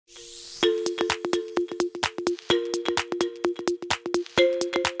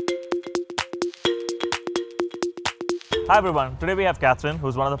Hi everyone, today we have Kathryn,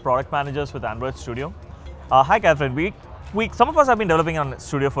 who's one of the product managers with Android Studio. Hi Kathryn, some of us have been developing on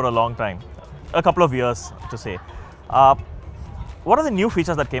Studio for a long time, a couple of years to say. What are the new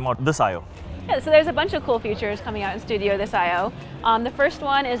features that came out this I/O? Yeah, so there's a bunch of cool features coming out in Studio this I/O. The first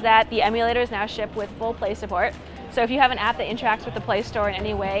one is that the emulators now ship with full Play support. So if you have an app that interacts with the Play Store in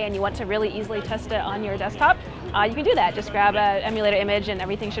any way and you want to really easily test it on your desktop, you can do that. Just grab an emulator image and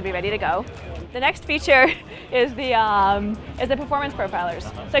everything should be ready to go. The next feature is the performance profilers.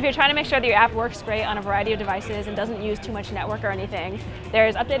 So if you're trying to make sure that your app works great on a variety of devices and doesn't use too much network or anything,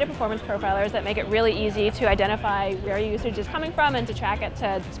 there's updated performance profilers that make it really easy to identify where your usage is coming from and to track it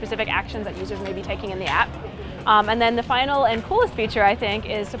to specific actions that users may be taking in the app. And then the final and coolest feature, I think,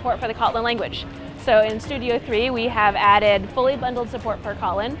 is support for the Kotlin language. So in Studio 3, we have added fully bundled support for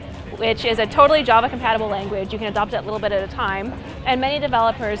Kotlin, which is a totally Java-compatible language. You can adopt it a little bit at a time. And many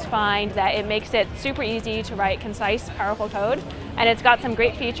developers find that it makes it super easy to write concise, powerful code. And it's got some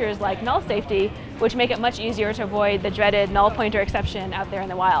great features like null safety, which make it much easier to avoid the dreaded null pointer exception out there in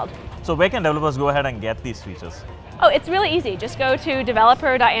the wild. So where can developers go ahead and get these features? Oh, it's really easy. Just go to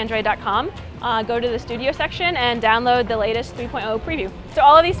developer.android.com, go to the Studio section, and download the latest 3.0 preview. So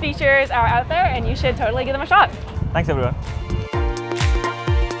all of these features are out there, and you should totally give them a shot. Thanks, everyone.